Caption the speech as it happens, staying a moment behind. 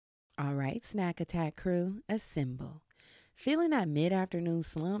All right, Snack Attack crew, assemble. Feeling that mid afternoon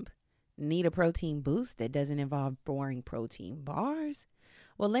slump? Need a protein boost that doesn't involve boring protein bars?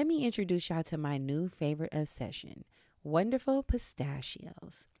 Well, let me introduce y'all to my new favorite obsession, wonderful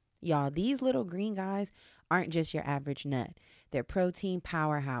pistachios. Y'all, these little green guys aren't just your average nut. They're protein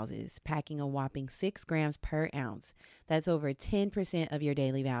powerhouses, packing a whopping 6 grams per ounce. That's over 10% of your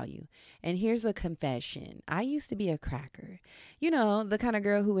daily value. And here's a confession. I used to be a cracker. You know, the kind of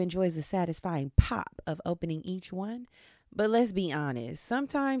girl who enjoys the satisfying pop of opening each one. But let's be honest,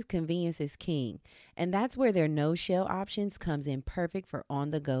 sometimes convenience is king, and that's where their no-shell options comes in perfect for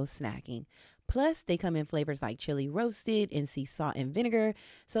on-the-go snacking. Plus, they come in flavors like chili roasted and sea salt and vinegar,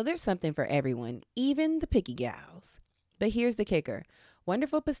 so there's something for everyone, even the picky gals. But here's the kicker.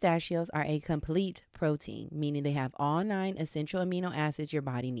 Wonderful pistachios are a complete protein, meaning they have all 9 essential amino acids your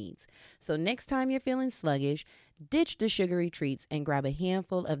body needs. So next time you're feeling sluggish, ditch the sugary treats and grab a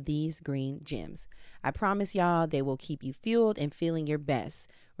handful of these green gems. I promise y'all they will keep you fueled and feeling your best,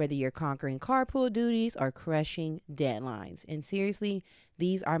 whether you're conquering carpool duties or crushing deadlines. And seriously,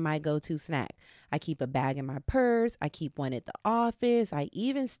 these are my go-to snack. I keep a bag in my purse. I keep one at the office. I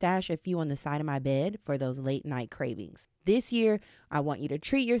even stash a few on the side of my bed for those late night cravings. This year, I want you to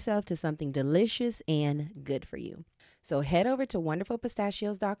treat yourself to something delicious and good for you. So head over to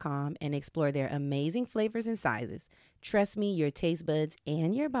wonderfulpistachios.com and explore their amazing flavors and sizes. Trust me, your taste buds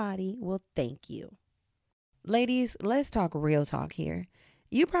and your body will thank you. Ladies, let's talk real talk here.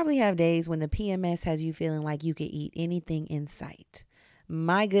 You probably have days when the PMS has you feeling like you could eat anything in sight.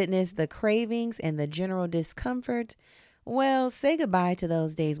 My goodness, the cravings and the general discomfort. Well, say goodbye to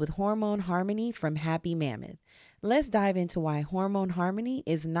those days with Hormone Harmony from Happy Mammoth. Let's dive into why Hormone Harmony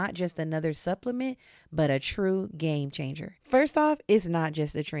is not just another supplement, but a true game changer. First off, it's not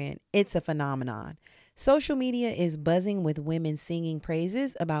just a trend, it's a phenomenon. Social media is buzzing with women singing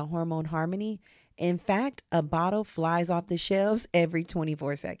praises about Hormone Harmony. In fact, a bottle flies off the shelves every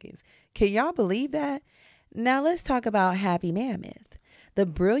 24 seconds. Can y'all believe that? Now let's talk about Happy Mammoth, the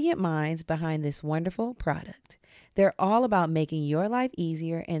brilliant minds behind this wonderful product. They're all about making your life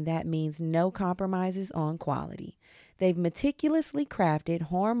easier, and that means no compromises on quality. They've meticulously crafted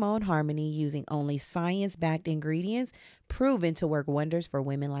Hormone Harmony using only science-backed ingredients proven to work wonders for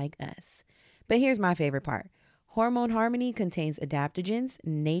women like us. But here's my favorite part. Hormone Harmony contains adaptogens,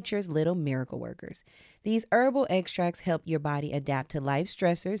 nature's little miracle workers. These herbal extracts help your body adapt to life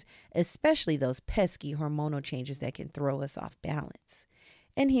stressors, especially those pesky hormonal changes that can throw us off balance.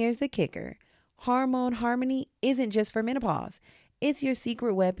 And here's the kicker. Hormone Harmony isn't just for menopause. It's your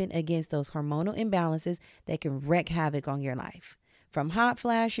secret weapon against those hormonal imbalances that can wreak havoc on your life. From hot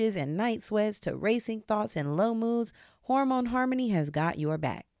flashes and night sweats to racing thoughts and low moods, Hormone Harmony has got your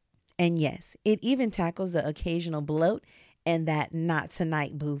back. And yes, it even tackles the occasional bloat and that not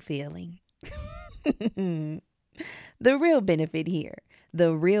tonight boo feeling. The real benefit here,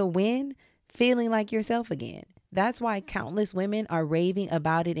 the real win, feeling like yourself again. That's why countless women are raving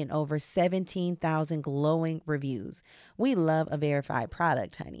about it in over 17,000 glowing reviews. We love a verified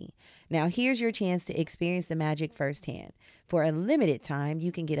product, honey. Now here's your chance to experience the magic firsthand. For a limited time,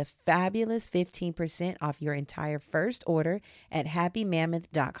 you can get a fabulous 15% off your entire first order at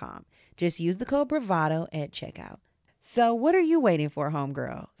happymammoth.com. Just use the code Bravado at checkout. So what are you waiting for,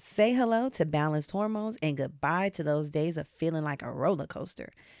 homegirl? Say hello to balanced hormones and goodbye to those days of feeling like a roller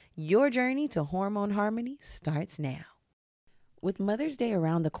coaster. Your journey to Hormone Harmony starts now. With Mother's Day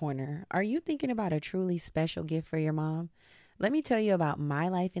around the corner, are you thinking about a truly special gift for your mom? Let me tell you about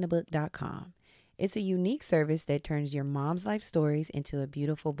mylifeinabook.com. It's a unique service that turns your mom's life stories into a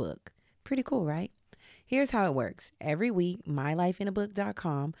beautiful book. Pretty cool, right? Here's how it works. Every week,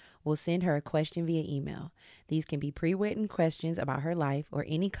 mylifeinabook.com will send her a question via email. These can be pre-written questions about her life or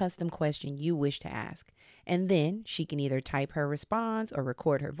any custom question you wish to ask. And then she can either type her response or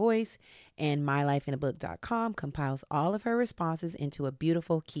record her voice, and mylifeinabook.com compiles all of her responses into a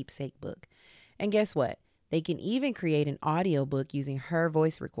beautiful keepsake book. And guess what? They can even create an audiobook using her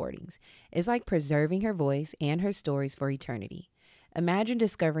voice recordings. It's like preserving her voice and her stories for eternity. Imagine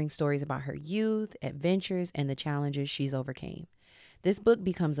discovering stories about her youth, adventures, and the challenges she's overcame. This book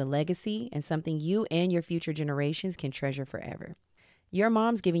becomes a legacy and something you and your future generations can treasure forever. Your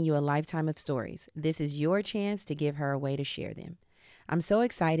mom's giving you a lifetime of stories. This is your chance to give her a way to share them. I'm so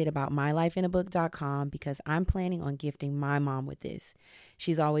excited about mylifeinabook.com because I'm planning on gifting my mom with this.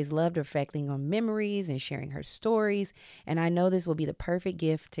 She's always loved reflecting on memories and sharing her stories, and I know this will be the perfect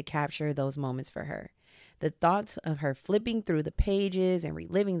gift to capture those moments for her. The thoughts of her flipping through the pages and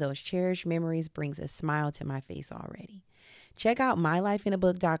reliving those cherished memories brings a smile to my face already. Check out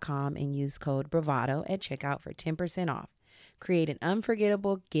mylifeinabook.com and use code Bravado at checkout for 10% off. Create an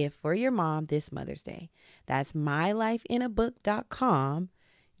unforgettable gift for your mom this Mother's Day. That's mylifeinabook.com.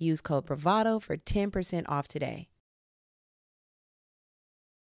 Use code Bravado for 10% off today.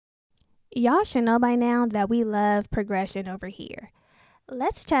 Y'all should know by now that we love progression over here.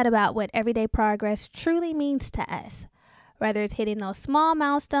 Let's chat about what everyday progress truly means to us. Whether it's hitting those small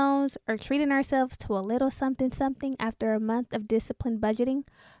milestones or treating ourselves to a little something after a month of disciplined budgeting,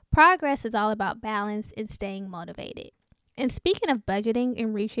 progress is all about balance and staying motivated. And speaking of budgeting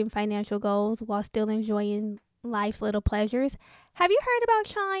and reaching financial goals while still enjoying life's little pleasures, have you heard about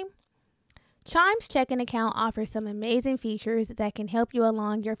Chime? Chime's checking account offers some amazing features that can help you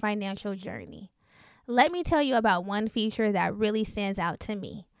along your financial journey. Let me tell you about one feature that really stands out to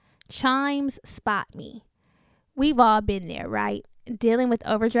me. Chime's Spot Me. We've all been there, right? Dealing with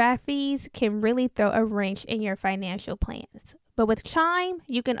overdraft fees can really throw a wrench in your financial plans. But with Chime,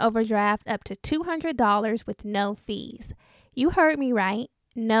 you can overdraft up to $200 with no fees. You heard me right.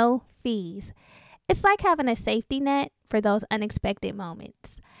 No fees. It's like having a safety net for those unexpected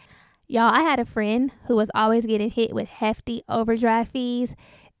moments. Y'all, I had a friend who was always getting hit with hefty overdraft fees.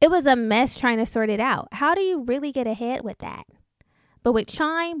 It was a mess trying to sort it out. How do you really get ahead with that? But with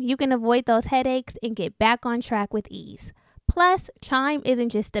Chime, you can avoid those headaches and get back on track with ease. Plus, Chime isn't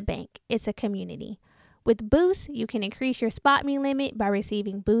just a bank, it's a community. With Boost, you can increase your Spot Me limit by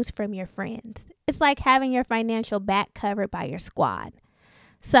receiving boosts from your friends. It's like having your financial back covered by your squad.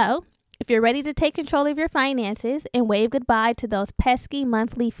 So, if you're ready to take control of your finances and wave goodbye to those pesky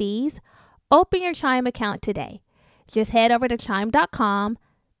monthly fees, open your Chime account today. Just head over to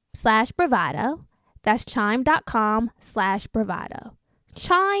chime.com/bravado. That's chime.com/bravado.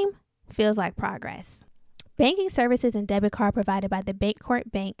 Chime feels like progress. Banking services and debit card provided by the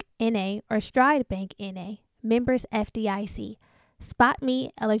Bancorp Bank, N.A. or Stride Bank, N.A. Members FDIC. Spot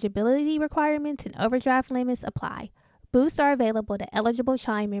Me eligibility requirements and overdraft limits apply. Boosts are available to eligible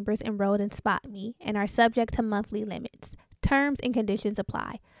Chime members enrolled in Spot Me and are subject to monthly limits. Terms and conditions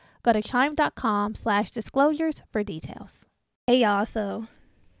apply. Go to chime.com/disclosures for details. Hey y'all, so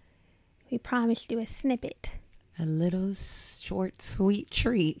we promised you a snippet. A little short, sweet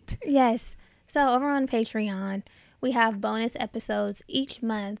treat. Yes. So over on Patreon, we have bonus episodes each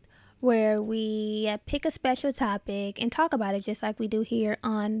month where we pick a special topic and talk about it just like we do here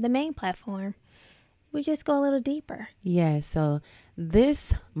on the main platform. We just go a little deeper. Yeah, so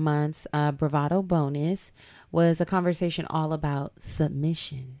this month's Bravado bonus was a conversation all about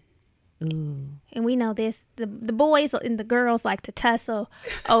submission. Ooh. And we know this, the boys and the girls like to tussle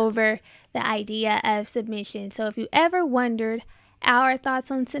over the idea of submission. So if you ever wondered our thoughts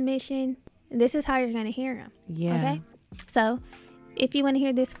on submission, this is how you're going to hear them. Yeah. Okay? So if you want to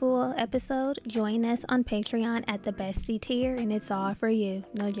hear this full episode, join us on Patreon at the Best C tier, and it's all for you.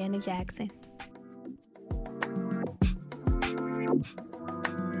 No Janet Jackson.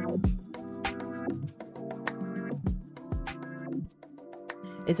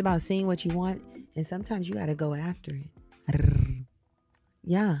 It's about seeing what you want, and sometimes you got to go after it.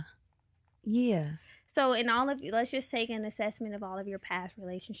 Yeah. So in all of you, let's just take an assessment of all of your past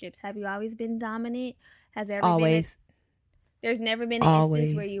relationships. Have you always been dominant? Has there ever always been there's never been an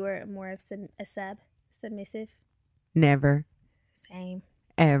instance where you were more of submissive? Never. Same.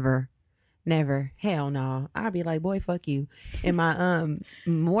 Ever. Never. Hell no. I'd be like, boy, fuck you. In my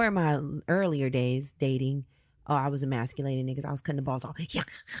more in my earlier days dating, I was emasculating niggas. I was cutting the balls off. Yeah.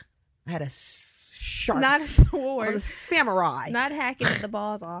 I had a sharp, not a sword. I was a samurai. Not hacking the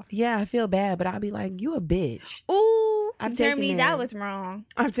balls off. Yeah, I feel bad, but I'll be like, you a bitch. Ooh, Jeremy, that was wrong.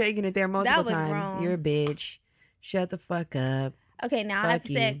 I'm taking it there multiple times. Wrong. You're a bitch. Shut the fuck up. Okay, now I've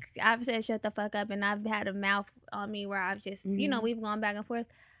said shut the fuck up, and I've had a mouth on me where I've just, we've gone back and forth.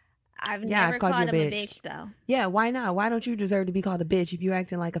 I've never called him a bitch, though. Yeah, why not? Why don't you deserve to be called a bitch if you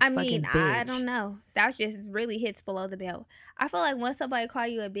acting like a fucking bitch? I don't know. That just really hits below the belt. I feel like once somebody call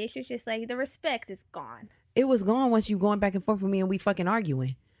you a bitch, it's just like the respect is gone. It was gone once you going back and forth with me and we fucking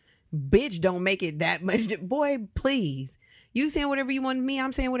arguing. Bitch don't make it that much. Boy, please. You saying whatever you want to me,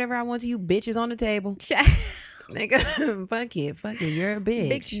 I'm saying whatever I want to you. Bitch is on the table. Nigga, fuck it. You're a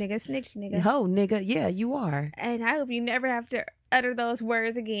bitch. Bitch nigga, snitch nigga. Ho nigga, yeah, you are. And I hope you never have to utter those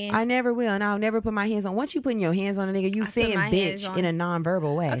words again. I never will, and I'll never put my hands on. Once you putting your hands on a nigga, you saying bitch in a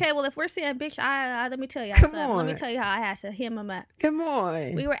non-verbal way. Okay, well, if we're saying bitch, I let me tell you. Let me tell you how I had to hem him up. Come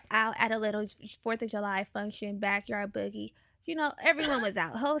on. We were out at a little 4th of July function, backyard boogie. You know, everyone was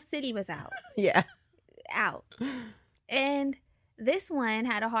out. Whole city was out. Yeah. Out. And this one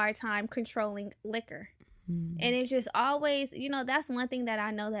had a hard time controlling liquor. And it's just always, that's one thing that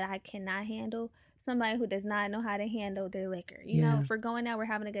I know that I cannot handle. somebody who does not know how to handle their liquor. You know, if we're going out, we're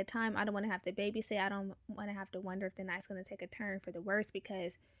having a good time. I don't want to have to babysit. I don't want to have to wonder if the night's going to take a turn for the worse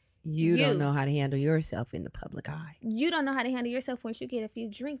because you don't know how to handle yourself in the public eye. You don't know how to handle yourself once you get a few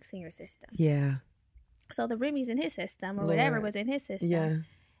drinks in your system. Yeah. So the Remy's in his system or whatever was in his system. Yeah.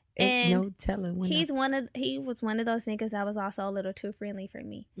 And no telling when he was one of those niggas that was also a little too friendly for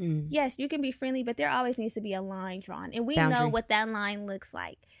me. Yes, you can be friendly, but there always needs to be a line drawn. And we know what that line looks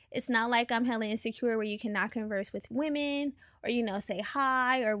like. It's not like I'm hella insecure where you cannot converse with women or, you know, say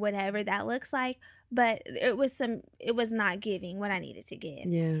hi or whatever that looks like. But it was not giving what I needed to give.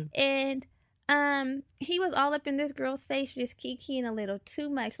 Yeah. And he was all up in this girl's face, just kikiing a little too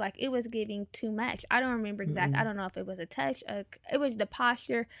much. Like, it was giving too much. I don't remember exactly. I don't know if it was a touch. It was the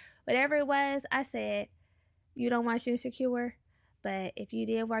posture. Whatever it was, I said, you don't watch Insecure. But if you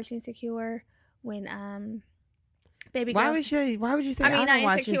did watch Insecure, when, baby girl. Why would you say I mean, don't not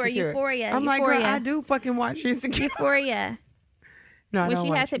watch Insecure, Euphoria. I'm like, girl, I do fucking watch Insecure. Euphoria. No, when she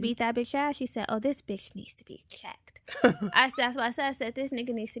had to beat that bitch ass, she said, oh, this bitch needs to be checked. That's what I said. I said, this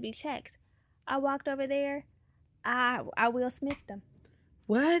nigga needs to be checked. I walked over there. I Will Smithed him.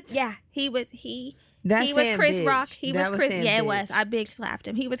 What? Yeah, he was Chris bitch. Rock. He was Chris. Yeah, it bitch. was. I big slapped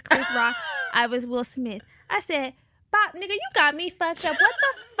him. He was Chris Rock. I was Will Smith. I said, Bob, nigga, you got me fucked up. What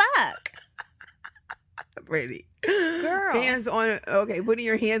the fuck? Pretty. Girl. Putting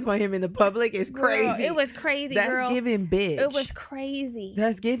your hands on him in the public is crazy. Girl, it was crazy, girl. That's giving bitch. It was crazy.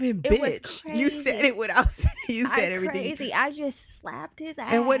 That's giving bitch. It was crazy. You said it without saying. You said everything. Crazy. I just slapped his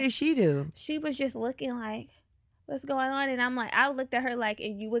ass. And what did she do? She was just looking like, what's going on? And I'm like, I looked at her like,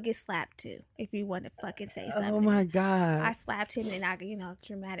 and you would get slapped too if you want to fucking say something. Oh my God. I slapped him and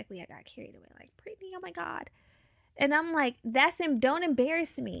dramatically I got carried away. Like, Brittany, oh my God. And I'm like, that's him. Don't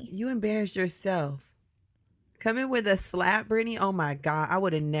embarrass me. You embarrassed yourself. Coming with a slap, Brittany. Oh my God. I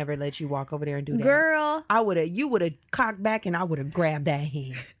would have never let you walk over there and do that. Girl. You would have cocked back and I would have grabbed that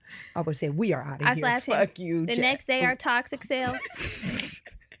hand. I would have said, we are out of here. I slapped him. Fuck you. The next day, our toxic sales.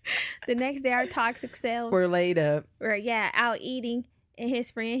 We're laid up. Out eating. And his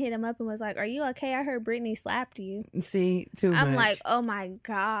friend hit him up and was like, are you okay? I heard Brittany slapped you. See, too much. I'm like, oh my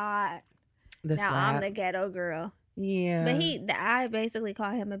God. Slap. I'm the ghetto girl. Yeah. But I basically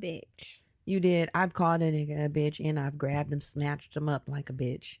called him a bitch. You did. I've called a nigga a bitch and I've grabbed him, snatched him up like a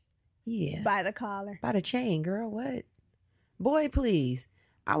bitch. Yeah. By the collar. By the chain, girl. What? Boy, please.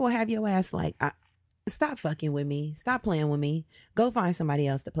 I will have your ass like, stop fucking with me. Stop playing with me. Go find somebody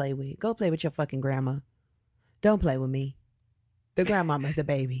else to play with. Go play with your fucking grandma. Don't play with me. The grandmama's a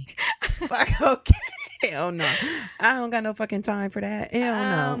baby. Fuck, okay. Hell no. I don't got no fucking time for that. Hell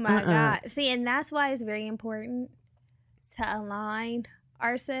no. Oh my God. See, and that's why it's very important to align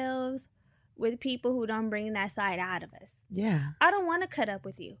ourselves with people who don't bring that side out of us. Yeah. I don't want to cut up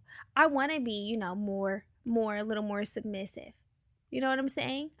with you. I want to be, more, a little more submissive. You know what I'm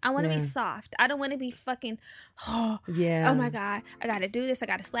saying? I want to be soft. I don't want to be fucking, oh my God, I got to do this. I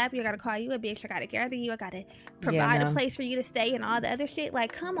got to slap you. I got to call you a bitch. I got to gather you. I got to provide a place for you to stay and all the other shit.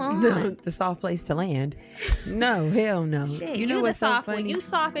 Like, come on. The soft place to land. No, hell no. Shit, you know what's so soft funny? One. You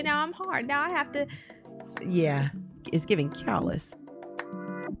soft and now I'm hard. Now I have to. Yeah. It's giving callous.